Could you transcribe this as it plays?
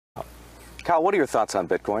Kyle, what are your thoughts on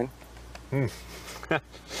Bitcoin?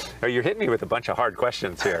 Oh, you're hitting me with a bunch of hard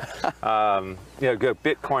questions here.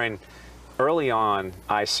 Bitcoin, early on,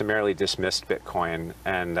 I summarily dismissed Bitcoin,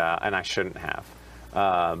 and I shouldn't have.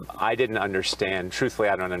 I didn't understand, truthfully,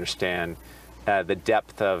 I don't understand the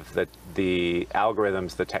depth of the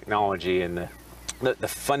algorithms, the technology, and the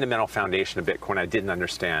fundamental foundation of Bitcoin. I didn't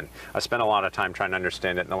understand. I spent a lot of time trying to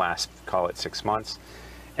understand it in the last, call it 6 months.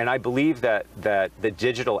 And I believe that the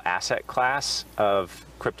digital asset class of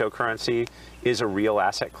cryptocurrency is a real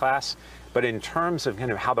asset class. But in terms of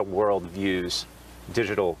kind of how the world views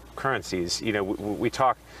digital currencies, we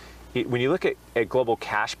talk, when you look at global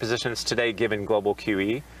cash positions today, given global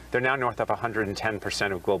QE, they're now north of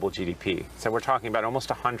 110% of global GDP. So we're talking about almost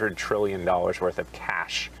 $100 trillion worth of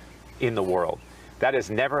cash in the world. That has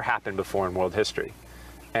never happened before in world history.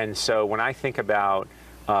 And so when I think about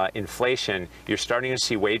inflation, you're starting to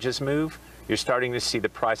see wages move. You're starting to see the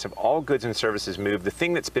price of all goods and services move. The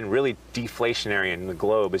thing that's been really deflationary in the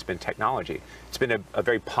globe has been technology. It's been a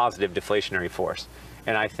very positive deflationary force.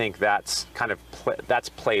 And I think that's kind of that's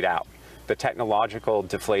played out. The technological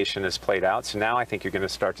deflation has played out. So now I think you're going to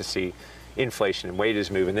start to see inflation and wages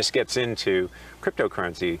move. And this gets into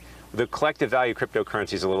cryptocurrency. The collective value of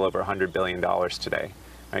cryptocurrency is a little over $100 billion today.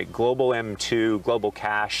 Right? Global M2, global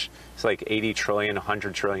cash, it's like 80 trillion,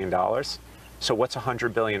 $100 trillion. So what's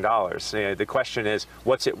 $100 billion? The question is,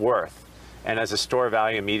 what's it worth? And as a store of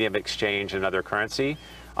value, medium of exchange, and other currency,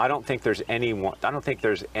 I don't think there's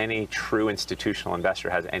any true institutional investor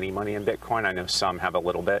has any money in Bitcoin. I know some have a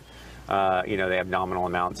little bit. They have nominal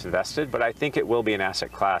amounts invested, but I think it will be an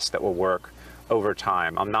asset class that will work over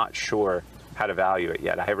time. I'm not sure how to value it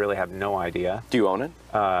yet. I really have no idea. Do you own it?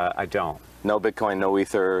 I don't. No Bitcoin, no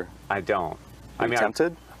Ether? I don't. Are you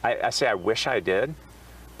tempted? I say I wish I did.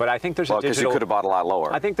 But I think there's a digital... because you could have bought a lot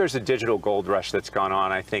lower. I think there's a digital gold rush that's gone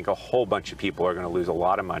on. I think a whole bunch of people are going to lose a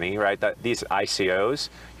lot of money, right? These ICOs,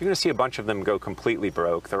 you're going to see a bunch of them go completely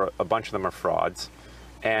broke. A bunch of them are frauds.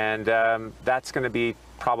 And that's going to be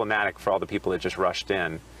problematic for all the people that just rushed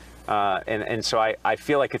in. And so I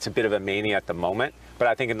feel like it's a bit of a mania at the moment, but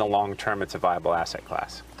I think in the long term, it's a viable asset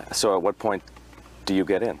class. So at what point do you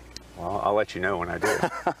get in? Well, I'll let you know when I do.